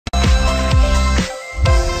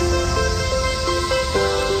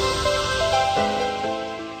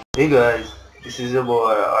Hey guys, this is your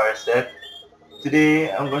boy RSTech.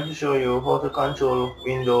 Today I'm going to show you how to control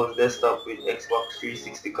Windows desktop with Xbox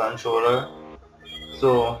 360 controller.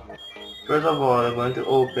 So first of all, you're going to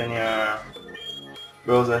open your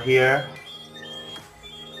browser here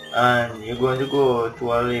and you're going to go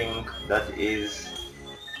to a link that is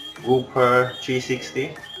Grouper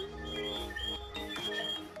 360.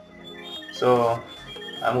 So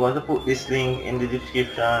I'm going to put this link in the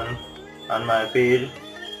description on my page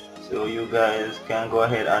so you guys can go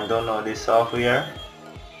ahead and download this software.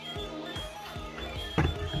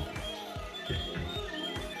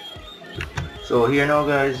 So here now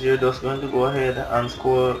guys, you're just going to go ahead and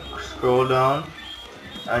scroll down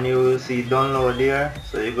and you will see download there.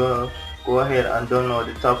 So you go ahead and download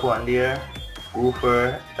the top one there,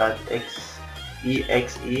 goofer.exe.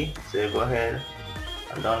 So you go ahead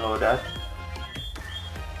and download that.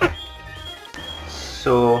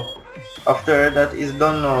 So after that is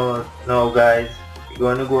download now guys, you're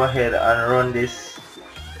going to go ahead and run this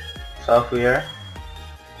software.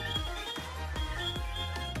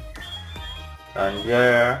 And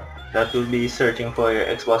there that will be searching for your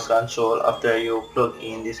Xbox control after you plug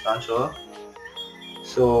in this console.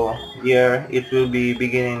 So here it will be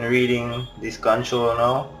beginning reading this control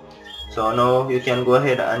now. So now you can go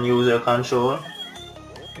ahead and use your control.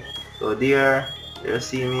 So there you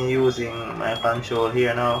see me using my control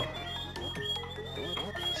here now.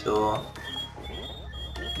 So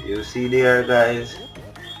you see there guys,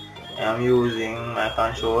 I'm using my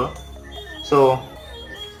control. So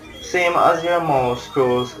same as your mouse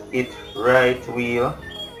scrolls it right wheel,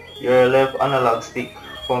 your left analog stick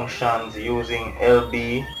functions using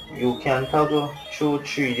LB. You can toggle through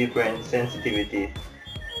 3 different sensitivity.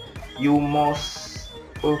 You must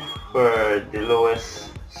prefer the lowest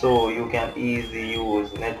so you can easily use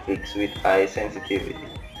Netflix with high sensitivity.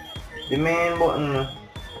 The main button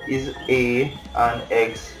is A and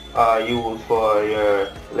X are used for your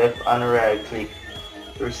left and right click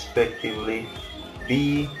respectively.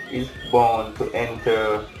 B is bound to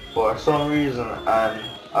enter for some reason and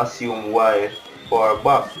assume Y for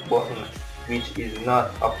back button, which is not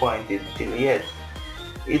appointed till yet.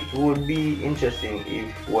 It would be interesting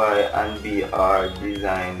if Y and B are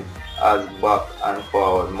designed as back and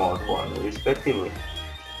forward mouse button respectively.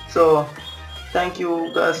 So thank you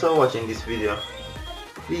guys for watching this video.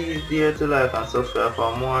 Please dare to like and subscribe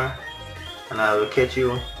for more, and I will catch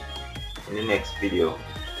you in the next video.